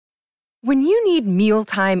When you need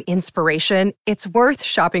mealtime inspiration, it's worth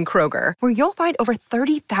shopping Kroger, where you'll find over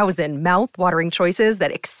 30,000 mouth-watering choices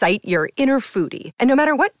that excite your inner foodie. And no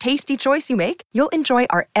matter what tasty choice you make, you'll enjoy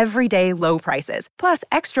our everyday low prices, plus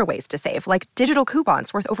extra ways to save, like digital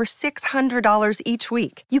coupons worth over $600 each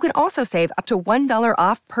week. You can also save up to $1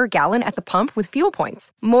 off per gallon at the pump with fuel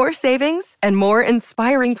points. More savings and more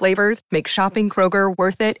inspiring flavors make shopping Kroger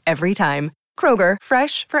worth it every time. Kroger,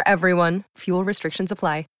 fresh for everyone. Fuel restrictions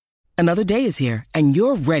apply. Another day is here, and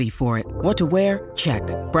you're ready for it. What to wear? Check.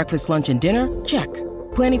 Breakfast, lunch, and dinner? Check.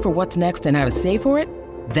 Planning for what's next and how to save for it?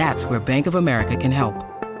 That's where Bank of America can help.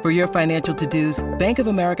 For your financial to-dos, Bank of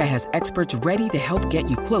America has experts ready to help get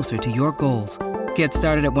you closer to your goals. Get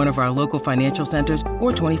started at one of our local financial centers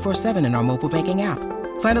or 24/7 in our mobile banking app.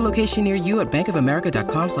 Find a location near you at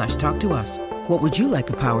bankofamerica.com/talktous. What would you like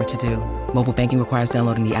the power to do? Mobile banking requires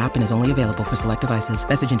downloading the app and is only available for select devices.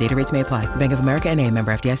 Message and data rates may apply. Bank of America N.A.,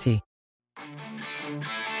 member FDIC.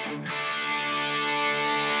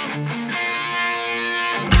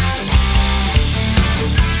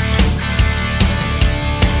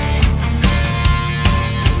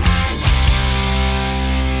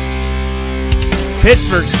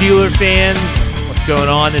 Pittsburgh Steelers fans, what's going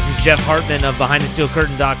on? This is Jeff Hartman of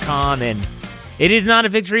BehindTheSteelCurtain.com, and it is not a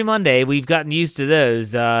Victory Monday. We've gotten used to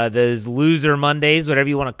those loser Mondays, whatever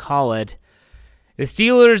you want to call it. The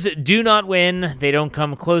Steelers do not win. They don't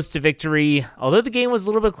come close to victory, although the game was a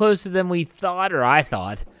little bit closer than we thought, or I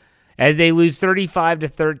thought, as they lose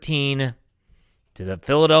 35-13 to the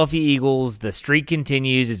Philadelphia Eagles. The streak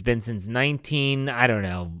continues. It's been since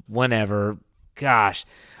whenever. Gosh,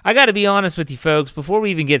 I got to be honest with you folks, before we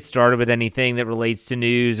even get started with anything that relates to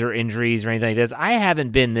news or injuries or anything like this, I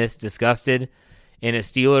haven't been this disgusted in a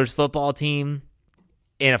Steelers football team,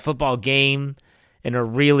 in a football game, in a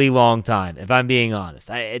really long time, if I'm being honest.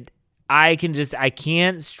 I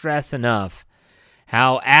can't stress enough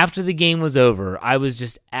how after the game was over, I was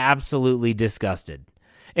just absolutely disgusted.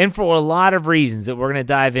 And for a lot of reasons that we're going to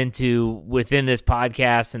dive into within this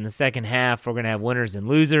podcast. In the second half, we're going to have winners and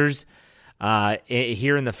losers.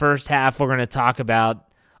 Here in the first half, we're going to talk about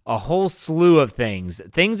a whole slew of things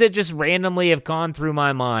that just randomly have gone through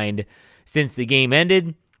my mind since the game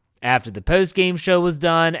ended, after the post-game show was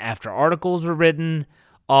done, after articles were written,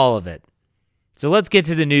 all of it. So let's get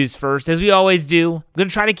to the news first, as we always do. I'm going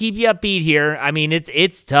to try to keep you upbeat here. I mean,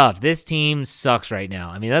 it's tough. This team sucks right now.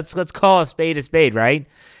 I mean, let's call a spade, right?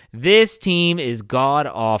 This team is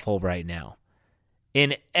god-awful right now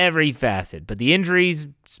in every facet. But the injuries,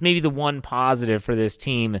 it's maybe the one positive for this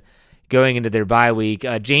team going into their bye week.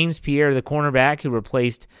 James Pierre, the cornerback who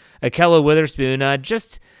replaced Ahkello Witherspoon,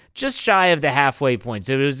 just shy of the halfway point.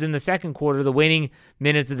 So it was in the second quarter, the waning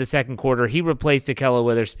minutes of the second quarter. He replaced Ahkello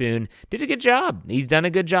Witherspoon. Did a good job. He's done a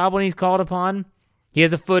good job when he's called upon. He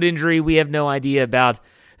has a foot injury. We have no idea about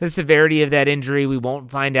the severity of that injury. We won't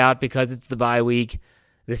find out because it's the bye week.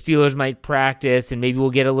 The Steelers might practice, and maybe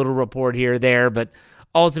we'll get a little report here or there, but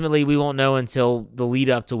ultimately we won't know until the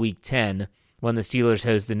lead up to Week 10 when the Steelers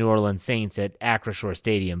host the New Orleans Saints at Acrisure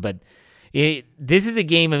Stadium. But this is a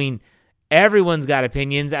game, I mean, everyone's got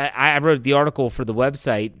opinions. I wrote the article for the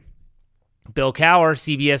website. Bill Cowher,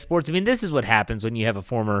 CBS Sports. I mean, this is what happens when you have a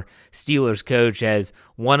former Steelers coach as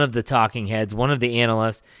one of the talking heads, one of the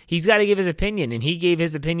analysts. He's got to give his opinion, and he gave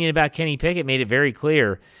his opinion about Kenny Pickett, made it very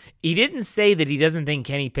clear. He didn't say that he doesn't think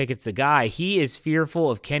Kenny Pickett's a guy. He is fearful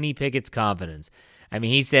of Kenny Pickett's confidence. I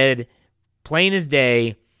mean, he said, plain as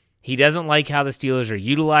day, he doesn't like how the Steelers are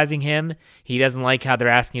utilizing him. He doesn't like how they're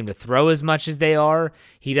asking him to throw as much as they are.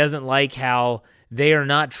 He doesn't like how they are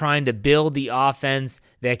not trying to build the offense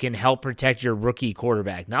that can help protect your rookie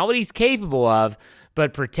quarterback. Not what he's capable of,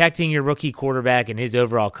 but protecting your rookie quarterback and his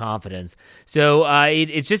overall confidence. So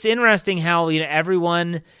it's just interesting how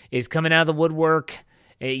everyone is coming out of the woodwork.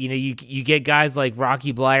 You get guys like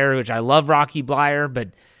Rocky Bleier, which I love Rocky Bleier, but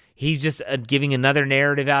he's just giving another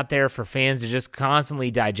narrative out there for fans to just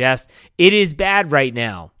constantly digest. It is bad right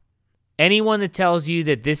now. Anyone that tells you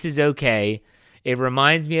that this is okay, it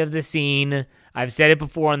reminds me of the scene, I've said it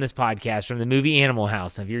before on this podcast, from the movie Animal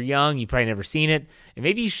House. Now, if you're young, you've probably never seen it, and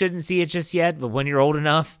maybe you shouldn't see it just yet, but when you're old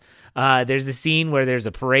enough, there's a scene where there's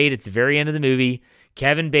a parade. It's the very end of the movie.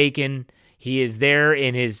 Kevin Bacon, he is there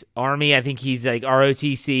in his army. I think he's like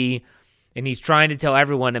ROTC, and he's trying to tell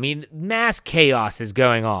everyone, I mean, mass chaos is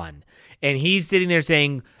going on. And he's sitting there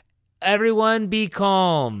saying, everyone be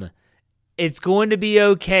calm. It's going to be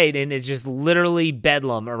okay. And it's just literally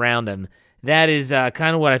bedlam around him. That is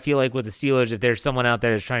kind of what I feel like with the Steelers, if there's someone out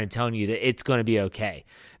there that's trying to tell you that it's going to be okay.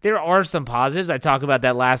 There are some positives. I talked about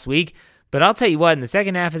that last week. But I'll tell you what, in the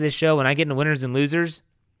second half of this show, when I get into winners and losers,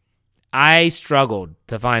 I struggled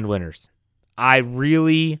to find winners. I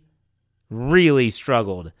really, really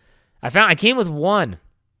struggled. I came with one.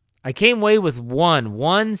 I came away with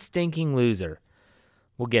one stinking loser.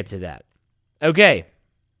 We'll get to that. Okay.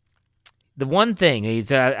 The one thing is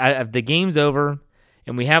the game's over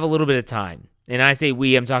and we have a little bit of time. And I say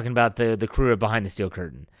we, I'm talking about the crew behind the steel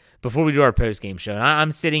curtain. Before we do our post-game show. And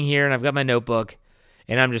I'm sitting here and I've got my notebook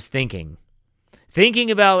and I'm just thinking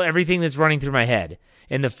about everything that's running through my head.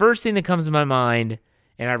 And the first thing that comes to my mind,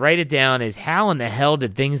 and I write it down, is how in the hell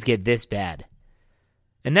did things get this bad?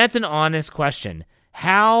 And that's an honest question.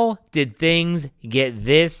 How did things get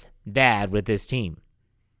this bad with this team?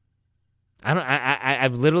 I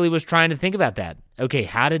literally was trying to think about that. Okay,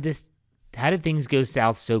 how did things go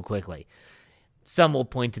south so quickly? Some will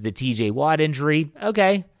point to the TJ Watt injury.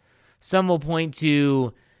 Okay. Some will point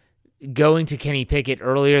to going to Kenny Pickett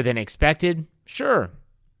earlier than expected. Sure.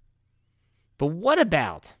 But what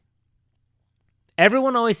about?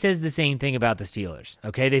 Everyone always says the same thing about the Steelers,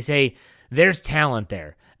 okay? They say there's talent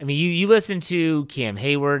there. I mean, you listen to Cam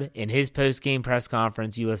Hayward in his post-game press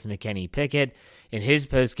conference. You listen to Kenny Pickett in his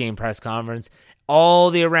post-game press conference. All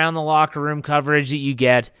the around the locker room coverage that you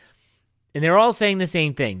get. And they're all saying the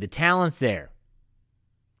same thing. The talent's there.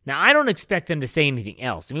 Now, I don't expect them to say anything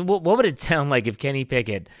else. I mean, what would it sound like if Kenny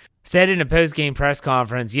Pickett said in a post-game press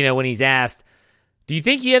conference, when he's asked, do you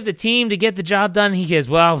think you have the team to get the job done? He goes,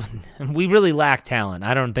 well, we really lack talent.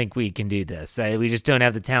 I don't think we can do this. We just don't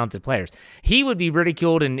have the talented players. He would be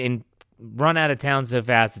ridiculed and run out of town so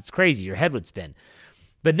fast, it's crazy. Your head would spin.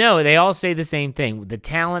 But no, they all say the same thing. The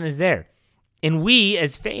talent is there. And we,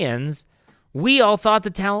 as fans, we all thought the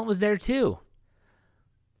talent was there too.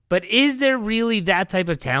 But is there really that type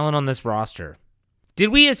of talent on this roster? Did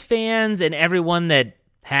we as fans and everyone that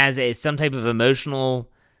has some type of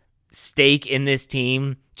emotional stake in this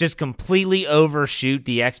team just completely overshoot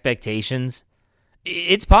the expectations?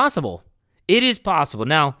 It's possible. It is possible.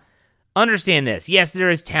 Now, understand this. Yes, there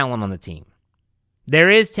is talent on the team. There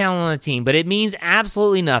is talent on the team, but it means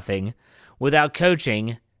absolutely nothing without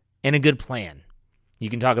coaching and a good plan. You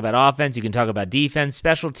can talk about offense, you can talk about defense,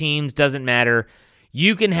 special teams, doesn't matter.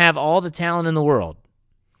 You can have all the talent in the world,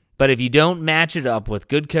 but if you don't match it up with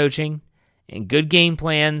good coaching and good game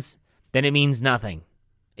plans, then it means nothing.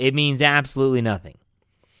 It means absolutely nothing.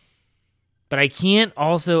 But I can't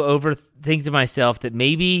also overthink to myself that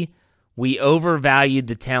maybe we overvalued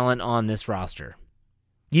the talent on this roster.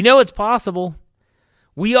 It's possible.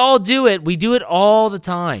 We all do it. We do it all the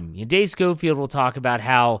time. Dave Schofield will talk about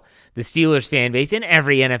how the Steelers fan base, and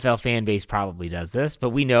every NFL fan base probably does this, but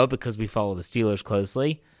we know it because we follow the Steelers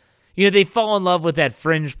closely. They fall in love with that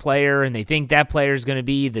fringe player, and they think that player is going to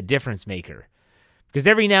be the difference maker. Because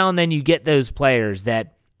every now and then you get those players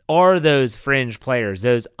that are those fringe players,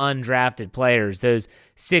 those undrafted players, those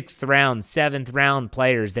 6th round, 7th round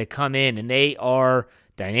players that come in and they are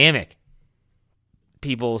dynamic.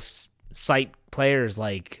 People cite players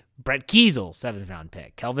like Brett Kiesel, 7th round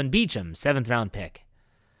pick, Kelvin Beachum, 7th round pick,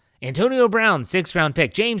 Antonio Brown, 6th round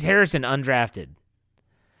pick, James Harrison, undrafted.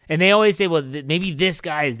 And they always say, well, maybe this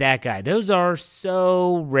guy is that guy. Those are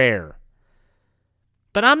so rare.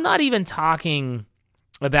 But I'm not even talking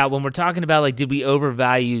about when we're talking about, did we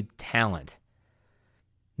overvalue talent?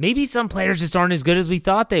 Maybe some players just aren't as good as we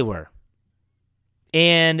thought they were.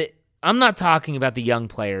 And I'm not talking about the young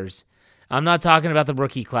players. I'm not talking about the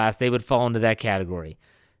rookie class. They would fall into that category.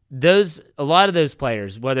 A lot of those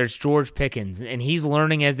players, whether it's George Pickens, and he's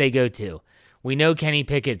learning as they go too. We know Kenny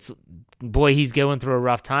Pickett's, he's going through a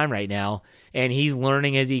rough time right now, and he's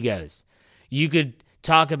learning as he goes. You could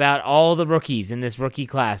talk about all the rookies in this rookie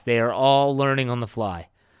class. They are all learning on the fly.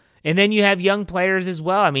 And then you have young players as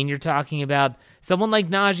well. I mean, you're talking about someone like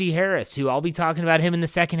Najee Harris, who I'll be talking about him in the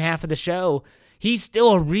second half of the show. He's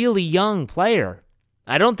still a really young player.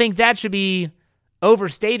 I don't think that should be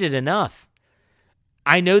overstated enough.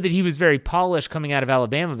 I know that he was very polished coming out of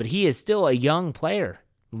Alabama, but he is still a young player,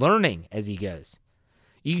 learning as he goes.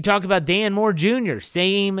 You can talk about Dan Moore Jr.,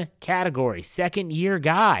 same category, second-year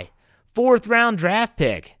guy, 4th round draft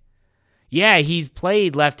pick. Yeah, he's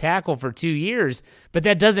played left tackle for 2 years, but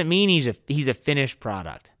that doesn't mean he's a finished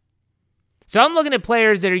product. So I'm looking at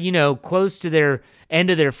players that are, close to their end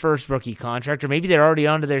of their first rookie contract, or maybe they're already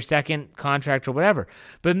onto their second contract or whatever.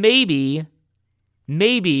 But maybe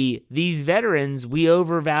these veterans, we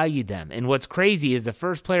overvalued them. And what's crazy is the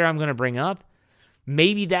first player I'm going to bring up,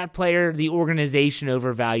 maybe that player, the organization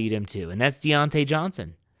overvalued him too, and that's Deontay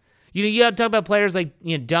Johnson. You have to talk about players like,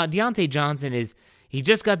 Deontay Johnson he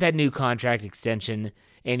just got that new contract extension,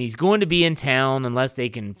 and he's going to be in town unless they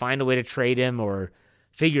can find a way to trade him or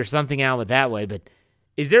figure something out with that way. But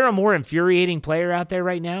is there a more infuriating player out there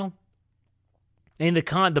right now? And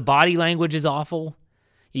the body language is awful.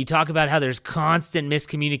 You talk about how there's constant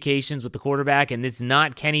miscommunications with the quarterback, and it's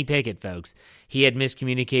not Kenny Pickett, folks. He had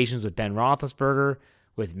miscommunications with Ben Roethlisberger,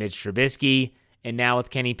 with Mitch Trubisky, and now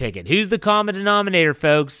with Kenny Pickett. Who's the common denominator,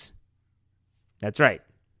 folks? That's right.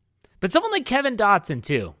 But someone like Kevin Dotson,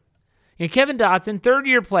 too. Kevin Dotson,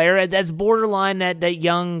 third-year player, that's borderline that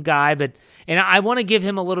young guy, and I want to give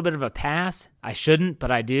him a little bit of a pass. I shouldn't,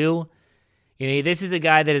 but I do. This is a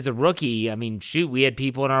guy that is a rookie. I mean, shoot, we had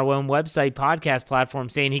people on our own website podcast platform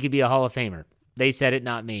saying he could be a Hall of Famer. They said it,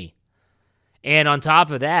 not me. And on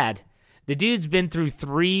top of that, the dude's been through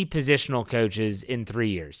 3 positional coaches in 3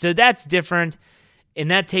 years. So that's different,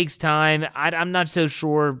 and that takes time. I'm not so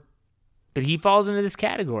sure, but he falls into this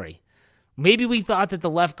category. Maybe we thought that the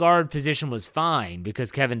left guard position was fine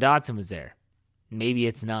because Kevin Dotson was there. Maybe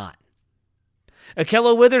it's not.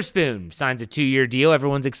 Ahkello Witherspoon signs a 2-year deal.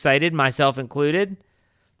 Everyone's excited, myself included.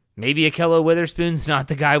 Maybe Ahkello Witherspoon's not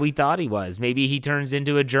the guy we thought he was. Maybe he turns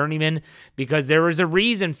into a journeyman because there was a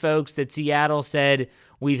reason, folks, that Seattle said,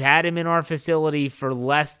 we've had him in our facility for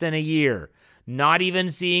less than a year, not even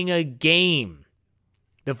seeing a game.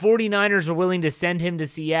 The 49ers were willing to send him to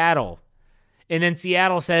Seattle. And then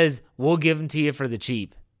Seattle says, we'll give him to you for the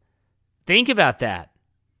cheap. Think about that.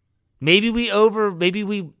 Maybe we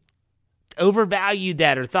overvalued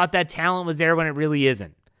that or thought that talent was there when it really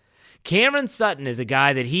isn't. Cameron Sutton is a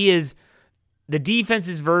guy that he is the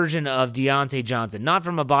defense's version of Deontay Johnson, not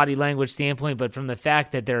from a body language standpoint, but from the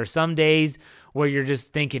fact that there are some days where you're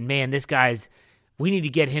just thinking, man, we need to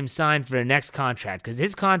get him signed for the next contract because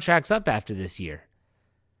his contract's up after this year.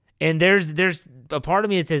 And there's a part of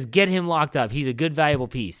me that says, get him locked up. He's a good, valuable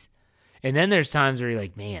piece. And then there's times where you're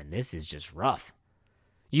like, man, this is just rough.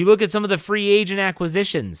 You look at some of the free agent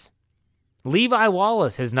acquisitions. Levi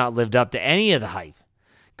Wallace has not lived up to any of the hype.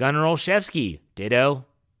 Gunnar Olszewski, ditto.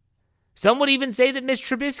 Some would even say that Mitch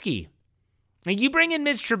Trubisky. And you bring in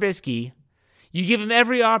Mitch Trubisky, you give him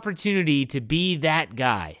every opportunity to be that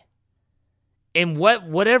guy. And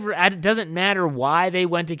whatever, it doesn't matter why they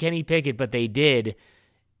went to Kenny Pickett, but they did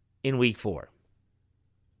in week 4.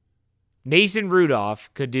 Mason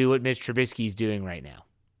Rudolph could do what Mitch Trubisky's doing right now.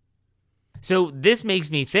 So this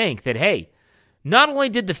makes me think that, hey, not only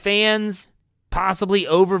did the fans possibly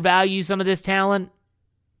overvalue some of this talent,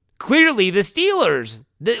 clearly the Steelers,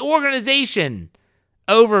 the organization,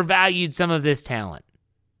 overvalued some of this talent.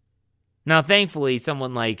 Now, thankfully,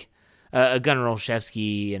 someone like a Gunnar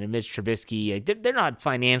Olszewski and a Mitch Trubisky, they're not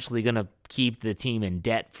financially going to keep the team in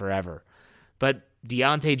debt forever. But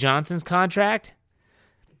Deontay Johnson's contract,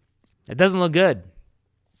 it doesn't look good.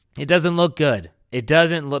 It doesn't look good. It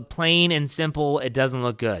doesn't look plain and simple. It doesn't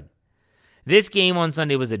look good. This game on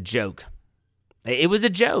Sunday was a joke. It was a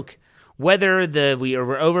joke. Whether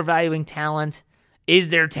we're overvaluing talent, is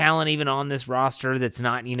there talent even on this roster that's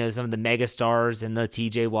not, some of the mega stars and the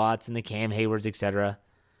TJ Watts and the Cam Haywards, etc.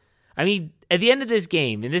 I mean, at the end of this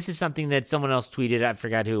game, and this is something that someone else tweeted, I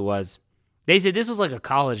forgot who it was. They said this was like a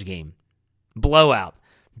college game. Blowout.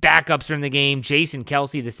 Backups are in the game. Jason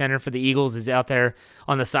Kelce, the center for the Eagles, is out there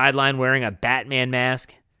on the sideline wearing a Batman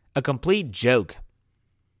mask. A complete joke.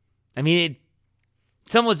 I mean,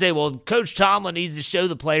 some would say, well, Coach Tomlin needs to show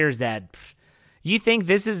the players that. You think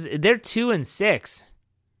they're 2-6.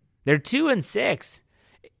 They're 2-6.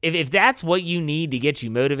 If that's what you need to get you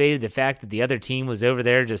motivated, the fact that the other team was over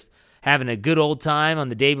there just having a good old time on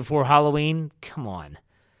the day before Halloween, come on.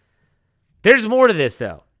 There's more to this,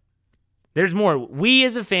 though. There's more. We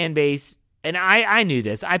as a fan base, and I knew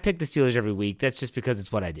this. I pick the Steelers every week. That's just because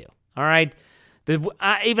it's what I do. All right? But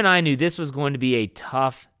even I knew this was going to be a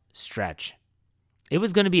tough stretch. It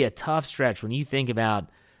was going to be a tough stretch when you think about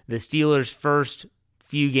the Steelers' first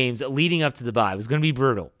few games leading up to the bye. It was going to be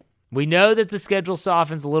brutal. We know that the schedule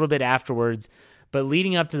softens a little bit afterwards, but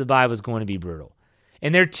leading up to the bye was going to be brutal.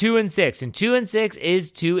 And they're 2-6, and 2-6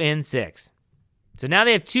 is 2-6. So now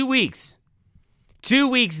they have 2 weeks. 2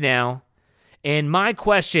 weeks now. And my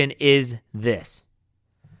question is this.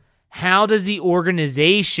 How does the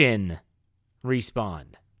organization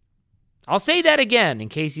respond? I'll say that again in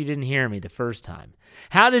case you didn't hear me the first time.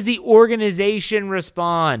 How does the organization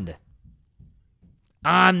respond?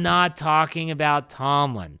 I'm not talking about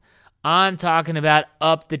Tomlin. I'm talking about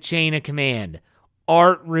up the chain of command.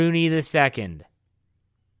 Art Rooney II.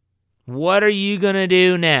 What are you going to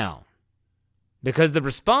do now? Because the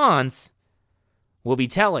response will be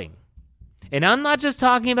telling. And I'm not just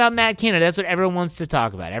talking about Matt Canada. That's what everyone wants to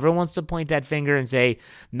talk about. Everyone wants to point that finger and say,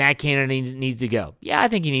 Matt Canada needs to go. Yeah, I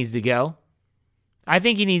think he needs to go. I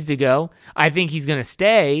think he's going to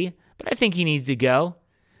stay, but I think he needs to go.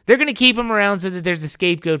 They're going to keep him around so that there's a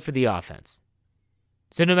scapegoat for the offense.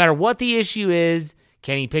 So no matter what the issue is,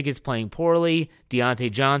 Kenny Pickett's playing poorly,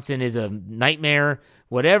 Deontay Johnson is a nightmare,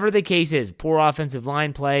 whatever the case is, poor offensive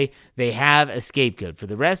line play, they have a scapegoat. For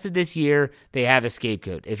the rest of this year, they have a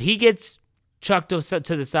scapegoat. If he gets chucked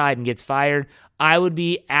to the side and gets fired, I would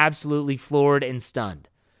be absolutely floored and stunned.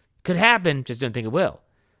 Could happen, just don't think it will.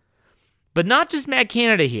 But not just Matt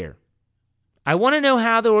Canada here. I want to know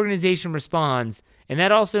how the organization responds, and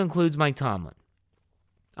that also includes Mike Tomlin.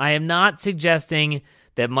 I am not suggesting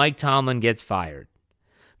that Mike Tomlin gets fired,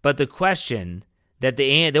 but the question that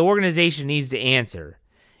the organization needs to answer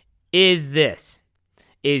is this.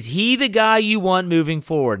 Is he the guy you want moving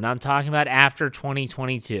forward? And I'm talking about after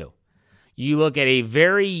 2022. You look at a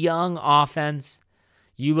very young offense.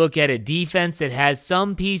 You look at a defense that has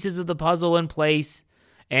some pieces of the puzzle in place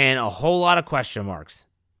and a whole lot of question marks.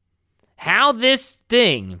 How this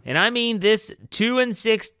thing, and I mean this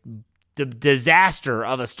 2-6 disaster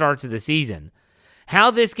of a start to the season,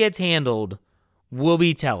 how this gets handled will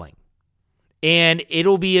be telling. And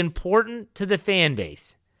it'll be important to the fan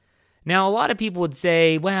base. Now, a lot of people would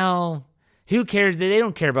say, well, who cares? They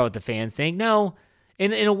don't care about what the fans think. No,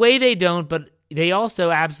 in a way they don't, but they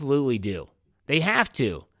also absolutely do. They have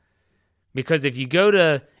to. Because if you go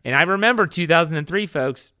to, and I remember 2003,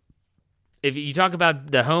 folks, if you talk about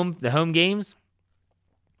the home games,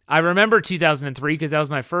 I remember 2003 because that was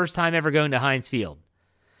my first time ever going to Heinz Field.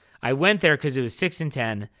 I went there because it was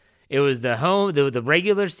 6-10. It was the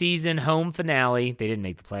regular season home finale. They didn't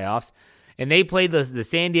make the playoffs. And they played the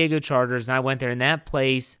San Diego Chargers, and I went there, and that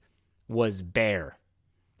place was bare.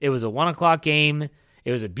 It was a 1 o'clock game.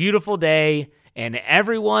 It was a beautiful day, and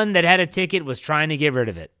everyone that had a ticket was trying to get rid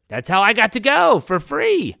of it. That's how I got to go for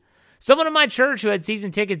free. Someone in my church who had season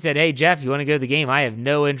tickets said, hey, Jeff, you want to go to the game? I have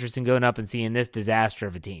no interest in going up and seeing this disaster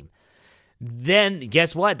of a team. Then,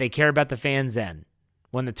 guess what? They care about the fans then.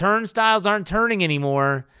 When the turnstiles aren't turning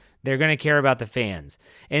anymore, they're going to care about the fans.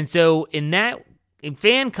 And so in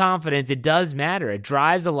fan confidence, it does matter. It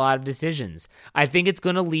drives a lot of decisions. I think it's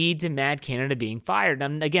going to lead to Matt Canada being fired.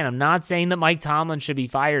 I'm not saying that Mike Tomlin should be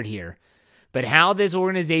fired here, but how this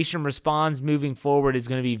organization responds moving forward is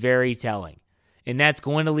going to be very telling. And that's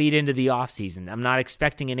going to lead into the offseason. I'm not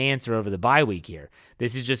expecting an answer over the bye week here.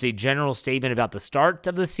 This is just a general statement about the start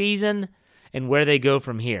of the season and where they go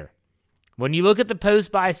from here. When you look at the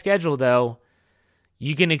post-bye schedule, though,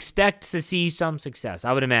 you can expect to see some success,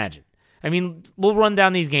 I would imagine. I mean, we'll run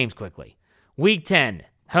down these games quickly. Week 10,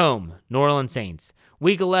 home, New Orleans Saints.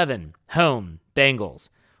 Week 11, home, Bengals.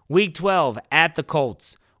 Week 12, at the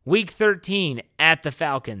Colts. Week 13, at the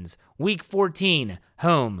Falcons. Week 14,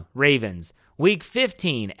 home, Ravens. Week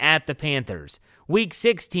 15, at the Panthers. Week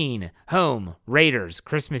 16, home, Raiders,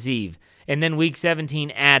 Christmas Eve. And then Week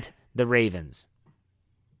 17, at the Ravens.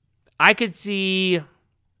 I could see,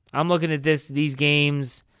 I'm looking at these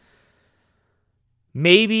games,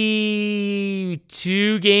 maybe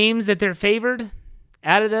 2 games that they're favored.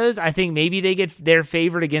 Out of those, I think maybe they're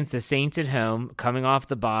favored against the Saints at home, coming off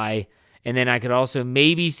the bye. And then I could also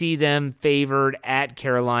maybe see them favored at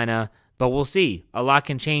Carolina, but we'll see. A lot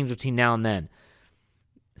can change between now and then.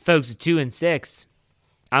 Folks, 2-6.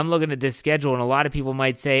 I'm looking at this schedule, and a lot of people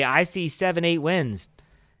might say, I see 7-8 wins.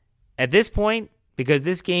 At this point, because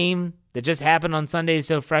this game that just happened on Sunday is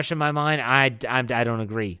so fresh in my mind, I don't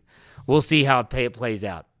agree. We'll see how it plays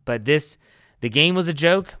out. But the game was a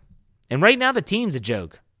joke, and right now the team's a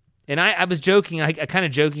joke. And I was joking. I kind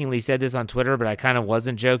of jokingly said this on Twitter, but I kind of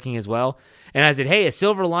wasn't joking as well. And I said, hey, a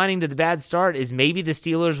silver lining to the bad start is maybe the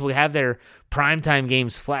Steelers will have their primetime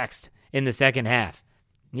games flexed in the second half.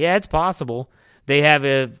 Yeah, it's possible. They have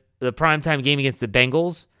the primetime game against the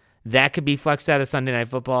Bengals. That could be flexed out of Sunday Night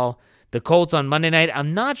Football. The Colts on Monday night.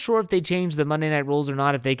 I'm not sure if they changed the Monday night rules or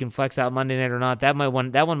not, if they can flex out Monday night or not. That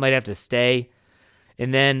one might have to stay.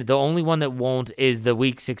 And then the only one that won't is the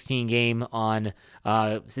Week 16 game on,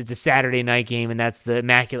 it's a Saturday night game, and that's the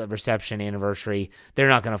Immaculate Reception anniversary. They're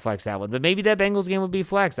not going to flex that one. But maybe that Bengals game would be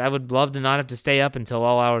flexed. I would love to not have to stay up until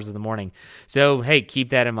all hours of the morning. So, hey, keep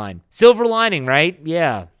that in mind. Silver lining, right?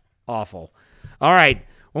 Yeah, awful. All right,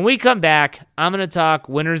 when we come back, I'm going to talk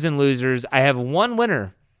winners and losers. I have 1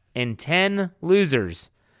 winner and 10 losers.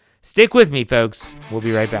 Stick with me, folks. We'll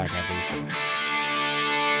be right back after this break.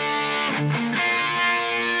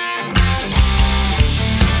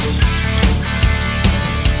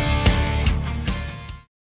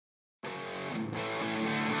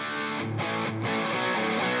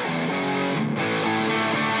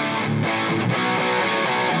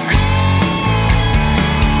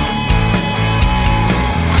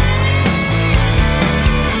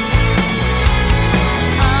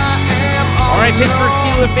 Pittsburgh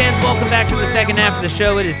Steeler fans, welcome back to the second half of the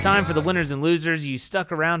show. It is time for the winners and losers. You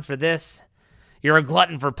stuck around for this. You're a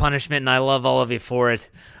glutton for punishment, and I love all of you for it.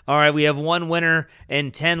 All right, we have one winner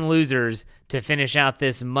and 10 losers to finish out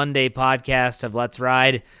this Monday podcast of Let's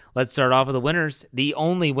Ride. Let's start off with the winners. The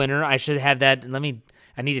only winner, I should have that.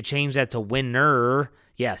 I need to change that to winner.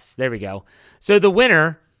 Yes, there we go. So the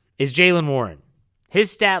winner is Jaylen Warren.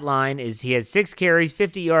 His stat line is he has 6 carries,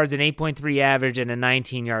 50 yards, an 8.3 average, and a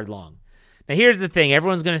 19-yard long. Now, here's the thing.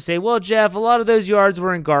 Everyone's going to say, well, Jeff, a lot of those yards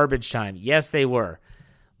were in garbage time. Yes, they were.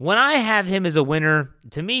 When I have him as a winner,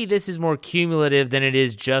 to me, this is more cumulative than it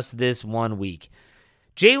is just this 1 week.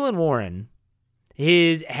 Jaylen Warren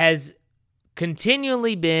has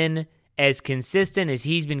continually been as consistent as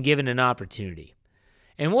he's been given an opportunity.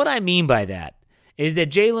 And what I mean by that is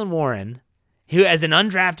that Jaylen Warren, who as an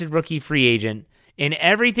undrafted rookie free agent, in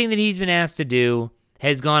everything that he's been asked to do,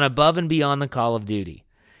 has gone above and beyond the call of duty.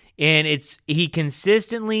 And he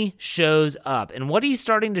consistently shows up. And what he's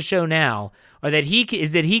starting to show now that he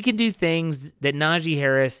can do things that Najee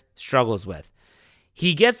Harris struggles with.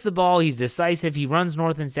 He gets the ball. He's decisive. He runs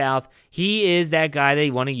north and south. He is that guy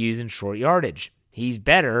they want to use in short yardage. He's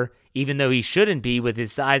better, even though he shouldn't be with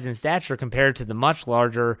his size and stature compared to the much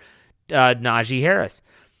larger Najee Harris.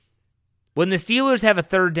 When the Steelers have a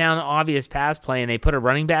third down obvious pass play and they put a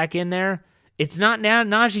running back in there, it's not now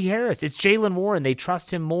Najee Harris. It's Jaylen Warren. They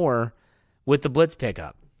trust him more with the blitz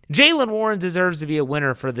pickup. Jaylen Warren deserves to be a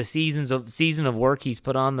winner for the season of work he's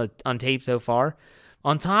put on tape so far.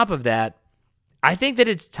 On top of that, I think that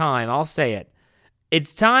it's time, I'll say it,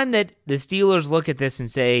 it's time that the Steelers look at this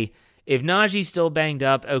and say, if Najee's still banged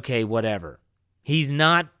up, okay, whatever. He's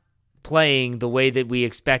not playing the way that we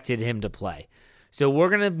expected him to play. So we're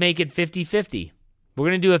going to make it 50-50. We're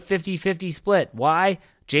going to do a 50-50 split. Why?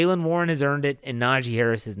 Jaylen Warren has earned it, and Najee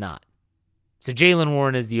Harris has not. So Jaylen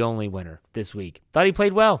Warren is the only winner this week. Thought he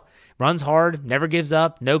played well. Runs hard, never gives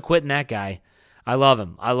up, no quitting that guy. I love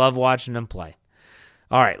him. I love watching him play.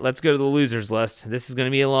 All right, let's go to the losers list. This is going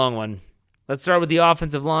to be a long one. Let's start with the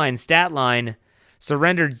offensive line. Stat line,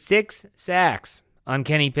 surrendered 6 sacks on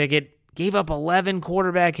Kenny Pickett, gave up 11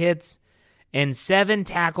 quarterback hits, and 7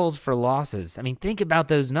 tackles for losses. I mean, think about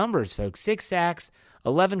those numbers, folks. 6 sacks,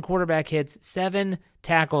 11 quarterback hits, 7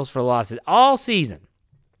 tackles for losses all season.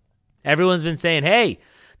 Everyone's been saying, hey,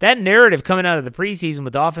 that narrative coming out of the preseason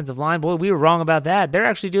with the offensive line, boy, we were wrong about that. They're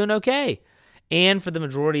actually doing okay. And for the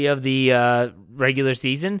majority of the regular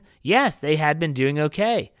season, yes, they had been doing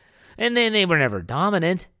okay. And then they were never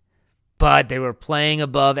dominant, but they were playing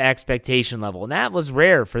above expectation level. And that was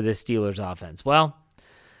rare for this Steelers offense. Well,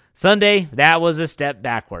 Sunday, that was a step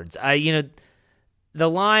backwards. The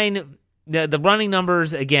line, the running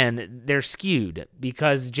numbers, again, they're skewed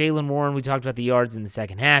because Jaylen Warren, we talked about the yards in the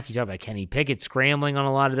second half. You talk about Kenny Pickett scrambling on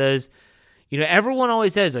a lot of those. Everyone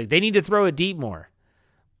always says, they need to throw it deep more.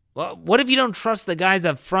 Well, what if you don't trust the guys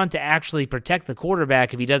up front to actually protect the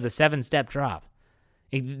quarterback if he does a 7-step drop?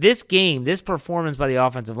 This game, this performance by the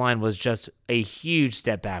offensive line was just a huge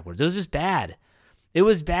step backwards. It was just bad. It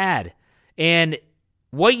was bad. And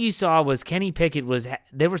what you saw was Kenny Pickett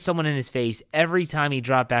there was someone in his face every time he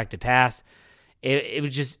dropped back to pass. It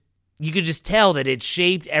was just, you could just tell that it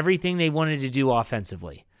shaped everything they wanted to do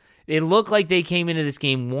offensively. It looked like they came into this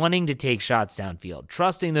game wanting to take shots downfield,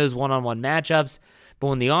 trusting those one-on-one matchups. But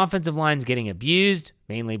when the offensive line's getting abused,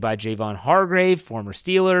 mainly by Javon Hargrave, former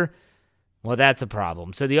Steeler, well, that's a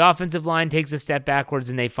problem. So the offensive line takes a step backwards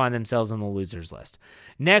and they find themselves on the losers list.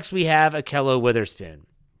 Next, we have Ahkello Witherspoon.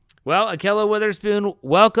 Well, Ahkello Witherspoon,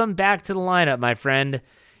 welcome back to the lineup, my friend.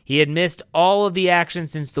 He had missed all of the action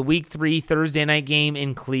since the Week 3 Thursday night game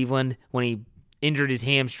in Cleveland when he injured his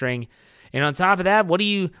hamstring. And on top of that,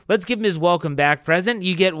 let's give him his welcome back present.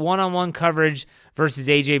 You get one-on-one coverage versus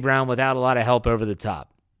A.J. Brown without a lot of help over the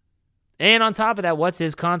top. And on top of that, what's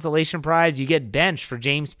his consolation prize? You get benched for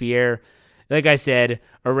James Pierre, like I said,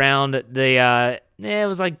 around it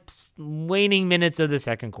was like waning minutes of the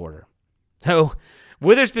second quarter. So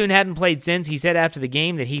Witherspoon hadn't played since. He said after the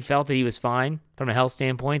game that he felt that he was fine from a health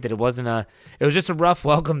standpoint, that it was just a rough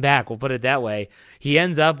welcome back, we'll put it that way. He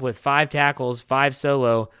ends up with 5 tackles, 5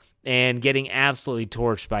 solo, and getting absolutely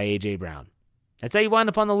torched by A.J. Brown. That's how you wind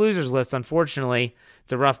up on the losers list, unfortunately.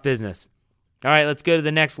 It's a rough business. All right, let's go to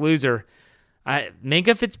the next loser.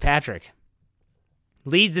 Minkah Fitzpatrick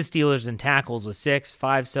leads the Steelers in tackles with 6,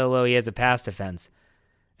 5 solo. He has a pass defense.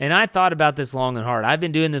 And I thought about this long and hard. I've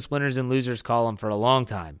been doing this winners and losers column for a long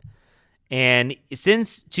time. And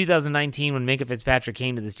since 2019, when Minkah Fitzpatrick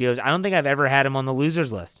came to the Steelers, I don't think I've ever had him on the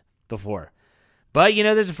losers list before. But,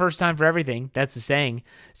 there's a first time for everything. That's the saying.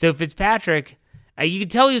 So Fitzpatrick, you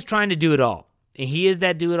could tell he was trying to do it all. And he is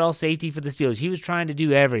that do-it-all safety for the Steelers. He was trying to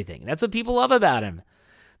do everything. That's what people love about him.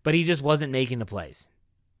 But he just wasn't making the plays.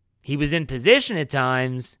 He was in position at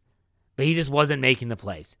times, but he just wasn't making the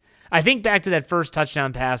plays. I think back to that first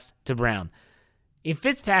touchdown pass to Brown. If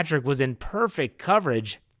Fitzpatrick was in perfect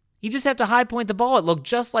coverage, you just have to high point the ball. It looked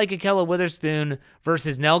just like Ahkello Witherspoon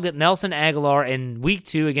versus Nelson Aguilar in Week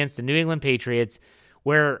 2 against the New England Patriots,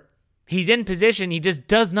 where he's in position, he just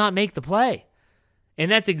does not make the play. And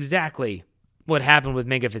that's exactly what happened with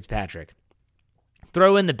Minkah Fitzpatrick.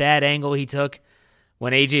 Throw in the bad angle he took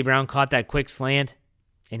when A.J. Brown caught that quick slant,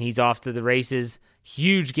 and he's off to the races.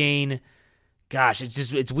 Huge gain. Gosh,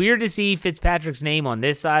 it's weird to see Fitzpatrick's name on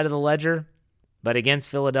this side of the ledger, but against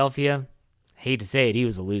Philadelphia, hate to say it, he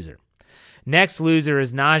was a loser. Next loser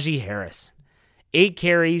is Najee Harris. 8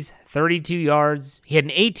 carries, 32 yards. He had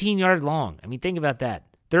an 18-yard long. I mean, think about that.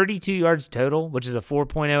 32 yards total, which is a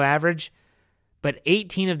 4.0 average, but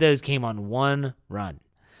 18 of those came on one run.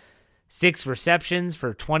 6 receptions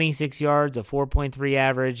for 26 yards, a 4.3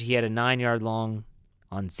 average. He had a 9-yard long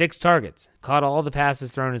on 6 targets. Caught all the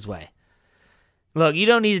passes thrown his way. Look, you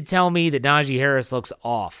don't need to tell me that Najee Harris looks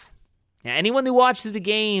off. Now, anyone who watches the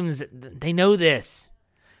games, they know this.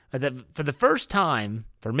 For the first time,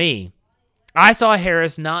 for me, I saw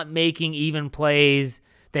Harris not making even plays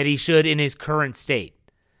that he should in his current state.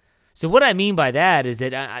 So what I mean by that is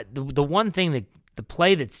that the one thing that the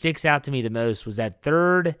play that sticks out to me the most was that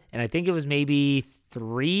third, and I think it was maybe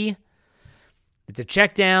 3. It's a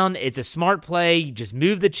check down. It's a smart play. You just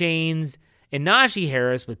move the chains. And Najee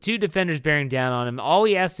Harris, with 2 defenders bearing down on him, all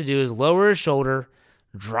he has to do is lower his shoulder,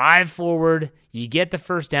 drive forward. You get the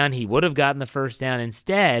first down. He would have gotten the first down.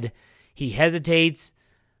 Instead, he hesitates,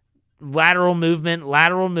 lateral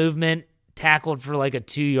movement, tackled for like a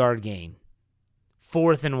 2-yard gain.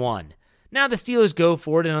 4th and 1. Now the Steelers go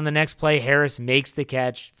for it, and on the next play, Harris makes the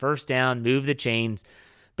catch, first down, move the chains.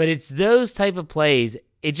 But it's those type of plays,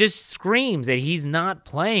 it just screams that he's not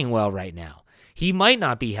playing well right now. He might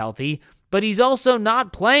not be healthy, but he's also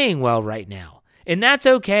not playing well right now. And that's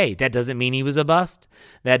okay. That doesn't mean he was a bust.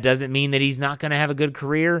 That doesn't mean that he's not going to have a good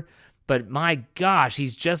career. But my gosh,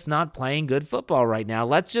 he's just not playing good football right now.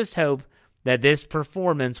 Let's just hope that this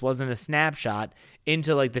performance wasn't a snapshot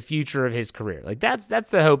into like the future of his career. Like that's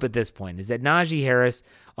the hope at this point, is that Najee Harris,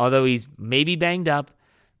 although he's maybe banged up,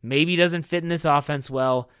 maybe doesn't fit in this offense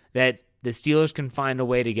well, that the Steelers can find a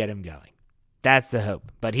way to get him going. That's the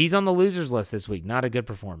hope. But he's on the losers list this week. Not a good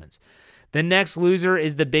performance. The next loser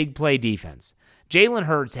is the big play defense. Jalen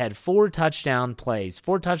Hurts had 4 touchdown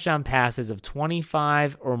passes of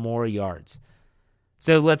 25 or more yards.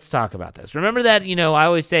 So let's talk about this. Remember that, I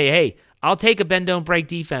always say, hey, I'll take a bend, don't break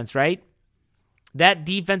defense, right? That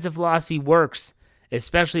defensive philosophy works,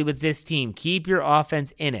 especially with this team. Keep your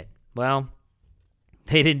offense in it. Well,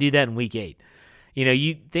 they didn't do that in week 8.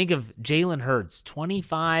 You think of Jalen Hurts,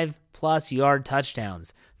 25-plus yard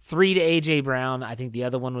touchdowns, 3 to A.J. Brown. I think the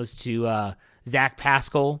other one was to Zach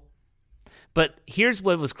Pascal. But here's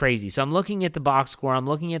what was crazy. So I'm looking at the box score. I'm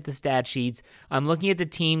looking at the stat sheets. I'm looking at the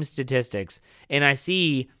team statistics. And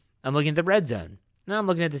I'm looking at the red zone. Now I'm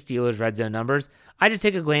looking at the Steelers' red zone numbers. I just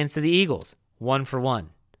take a glance to the Eagles. 1 for 1.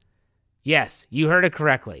 Yes, you heard it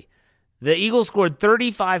correctly. The Eagles scored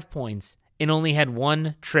 35 points and only had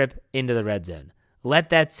 1 trip into the red zone. Let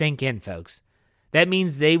that sink in, folks. That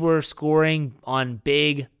means they were scoring on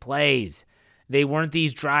big plays. They weren't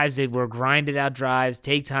these drives. They were grinded out drives,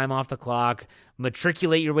 take time off the clock,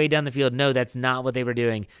 matriculate your way down the field. No, that's not what they were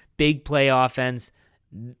doing. Big play offense.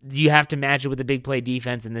 You have to match it with the big play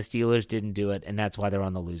defense, and the Steelers didn't do it, and that's why they're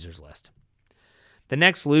on the losers list. The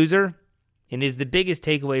next loser, and is the biggest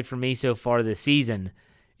takeaway for me so far this season,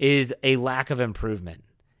 is a lack of improvement.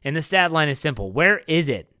 And the stat line is simple. Where is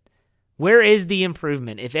it? Where is the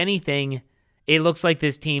improvement? If anything, it looks like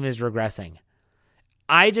this team is regressing.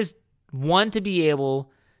 I just want to be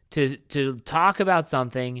able to talk about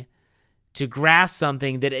something, to grasp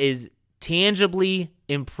something that is tangibly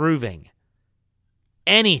improving.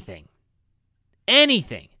 Anything.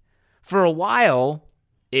 For a while,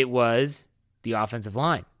 it was the offensive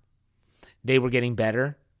line. They were getting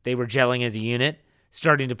better. They were gelling as a unit,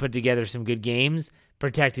 starting to put together some good games,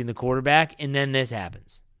 protecting the quarterback, and then this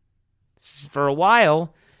happens. For a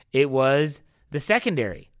while, it was the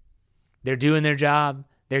secondary. They're doing their job.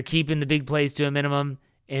 They're keeping the big plays to a minimum,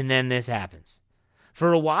 and then this happens.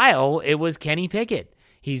 For a while, it was Kenny Pickett.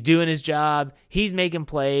 He's doing his job. He's making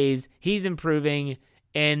plays. He's improving,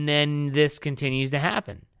 and then this continues to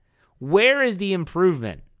happen. Where is the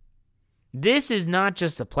improvement? This is not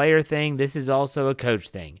just a player thing. This is also a coach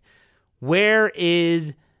thing. Where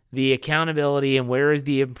is the accountability and where is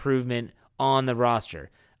the improvement on the roster?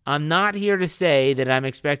 I'm not here to say that I'm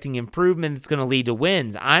expecting improvement that's going to lead to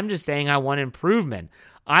wins. I'm just saying I want improvement.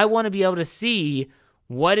 I want to be able to see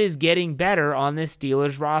what is getting better on this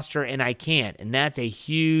Steelers roster, and I can't, and that's a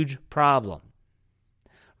huge problem.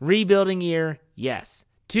 Rebuilding year, yes.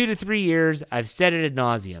 2 to 3 years, I've said it ad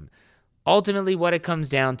nauseum. Ultimately, what it comes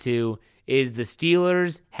down to is the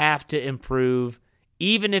Steelers have to improve,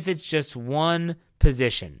 even if it's just one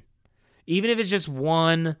position, even if it's just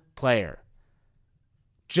one player.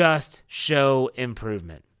 Just show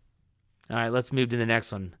improvement. All right, let's move to the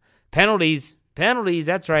next one. Penalties,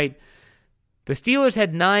 that's right. The Steelers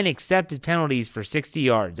had 9 accepted penalties for 60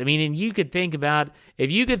 yards. I mean, and you could think about, if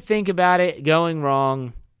you could think about it going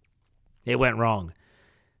wrong, it went wrong.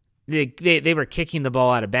 They were kicking the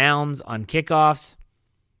ball out of bounds on kickoffs.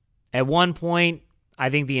 At one point, I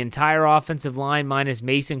think the entire offensive line minus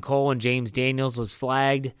Mason Cole and James Daniels was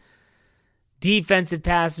flagged. Defensive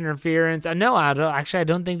pass interference. I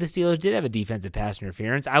don't think the Steelers did have a defensive pass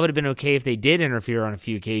interference. I would have been okay if they did interfere on a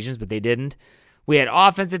few occasions, but they didn't. We had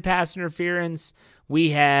offensive pass interference.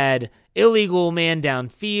 We had illegal man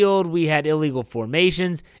downfield. We had illegal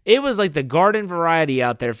formations. It was like the garden variety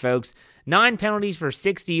out there, folks. 9 penalties for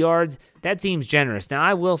 60 yards. That seems generous. Now,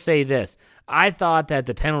 I will say this. I thought that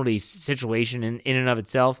the penalty situation in and of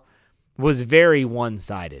itself was very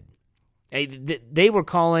one-sided. They were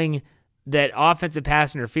calling that offensive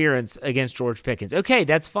pass interference against George Pickens. Okay,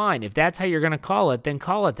 that's fine. If that's how you're going to call it, then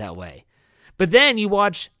call it that way. But then you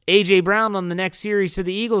watch A.J. Brown on the next series to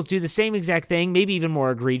the Eagles do the same exact thing, maybe even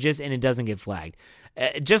more egregious, and it doesn't get flagged.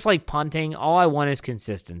 Just like punting, all I want is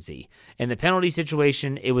consistency. In the penalty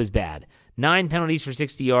situation, it was bad. 9 penalties for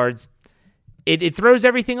 60 yards. It throws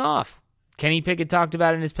everything off. Kenny Pickett talked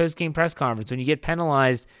about it in his post-game press conference. When you get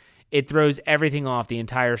penalized, it throws everything off, the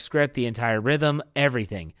entire script, the entire rhythm,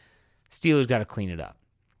 everything. Steelers got to clean it up.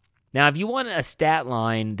 Now, if you want a stat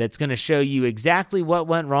line that's going to show you exactly what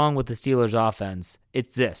went wrong with the Steelers offense,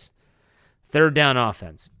 it's this. 3rd down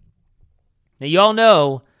offense. Now, you all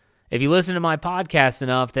know, if you listen to my podcast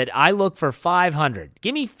enough, that I look for 500.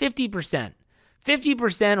 Give me 50%.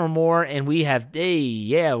 50% or more, and we have,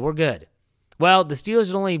 we're good. Well, the Steelers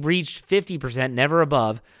had only reached 50%, never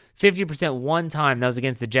above. 50% one time. That was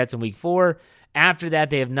against the Jets in Week 4. After that,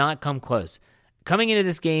 they have not come close. Coming into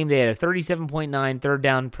this game, they had a 37.9 third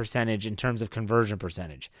down percentage in terms of conversion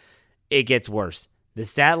percentage. It gets worse. The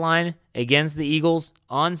stat line against the Eagles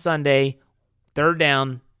on Sunday, 3rd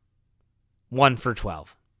down, 1 for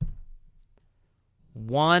 12.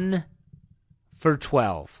 1 for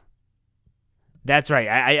 12. That's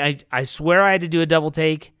right. I swear I had to do a double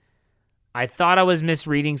take. I thought I was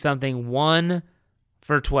misreading something. 1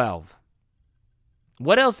 for 12.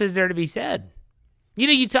 What else is there to be said? You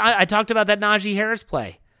know, I talked about that Najee Harris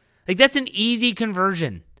play. Like, that's an easy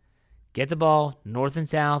conversion. Get the ball north and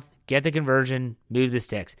south, get the conversion, move the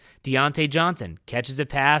sticks. Deontay Johnson catches a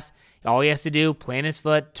pass. All he has to do, plant his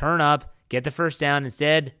foot, turn up, get the first down.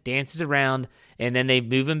 Instead, dances around, and then they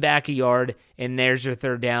move him back a yard, and there's your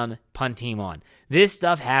 3rd down, punt team on. This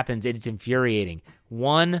stuff happens, and it's infuriating.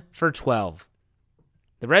 1 for 12.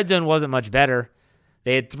 The red zone wasn't much better.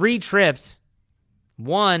 They had 3 trips.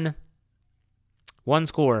 One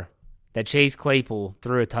score that Chase Claypool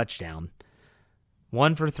threw a touchdown.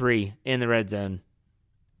 1 for 3 in the red zone.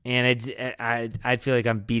 And I feel like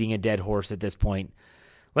I'm beating a dead horse at this point.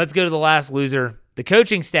 Let's go to the last loser. The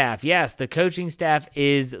coaching staff. Yes, the coaching staff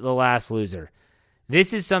is the last loser.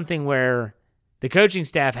 This is something where the coaching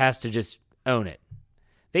staff has to just own it.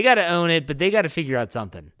 They got to own it, but they got to figure out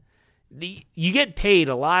something. You get paid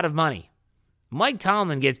a lot of money. Mike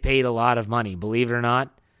Tomlin gets paid a lot of money, believe it or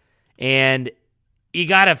not. And you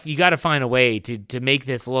gotta find a way to make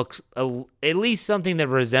this look at least something that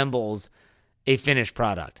resembles a finished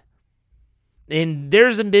product. And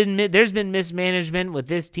there's been mismanagement with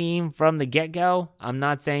this team from the get-go. I'm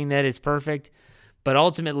not saying that it's perfect, but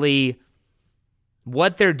ultimately,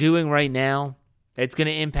 what they're doing right now, it's going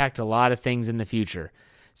to impact a lot of things in the future.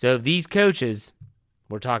 So if these coaches,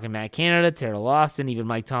 we're talking Matt Canada, Terrell Austin, even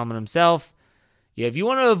Mike Tomlin himself, if you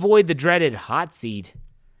want to avoid the dreaded hot seat,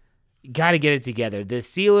 you got to get it together. The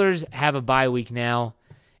Steelers have a bye week now,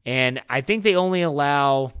 and I think they only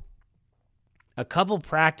allow a couple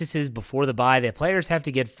practices before the bye. The players have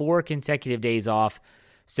to get 4 consecutive days off,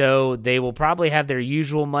 so they will probably have their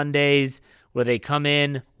usual Mondays where they come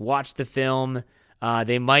in, watch the film.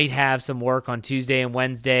 They might have some work on Tuesday and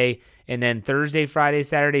Wednesday, and then Thursday, Friday,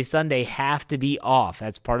 Saturday, Sunday have to be off.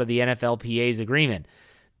 That's part of the NFLPA's agreement.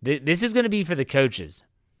 This is going to be for the coaches.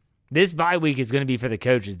 This bye week is going to be for the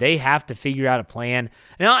coaches. They have to figure out a plan.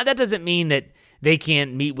 Now, that doesn't mean that They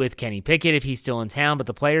can't meet with Kenny Pickett if he's still in town, but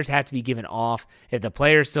the players have to be given off. If the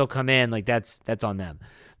players still come in, like that's on them.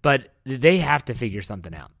 But they have to figure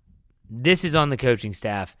something out. This is on the coaching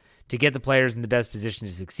staff to get the players in the best position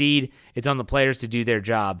to succeed. It's on the players to do their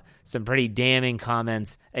job. Some pretty damning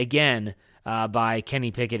comments, again, by Kenny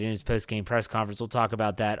Pickett in his post-game press conference. We'll talk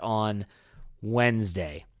about that on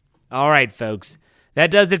Wednesday. All right, folks. That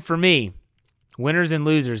does it for me. Winners and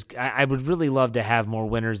losers. I would really love to have more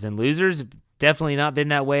winners and losers. Definitely not been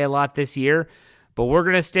that way a lot this year, but we're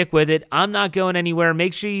going to stick with it. I'm not going anywhere.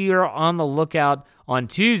 Make sure you're on the lookout on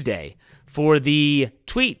Tuesday for the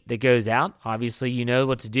tweet that goes out. Obviously, you know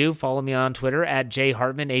what to do. Follow me on Twitter at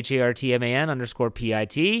jhartman,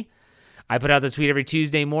 HARTMAN_PIT. I put out the tweet every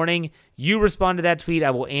Tuesday morning. You respond to that tweet.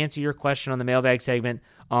 I will answer your question on the mailbag segment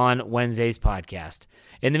on Wednesday's podcast.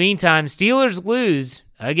 In the meantime, Steelers lose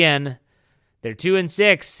again. They're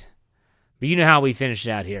 2-6, but you know how we finish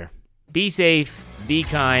it out here. Be safe, be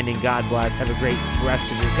kind, and God bless. Have a great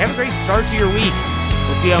rest of your Have a great start to your week.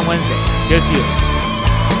 We'll see you on Wednesday. Go Steelers.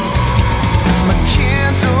 My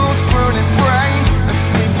candles burning bright. I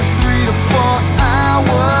sleep for 3 to 4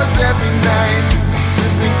 hours every night.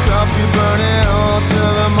 Sipping coffee, burning all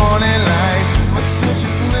till the morning light. My switch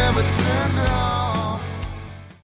is never turned on.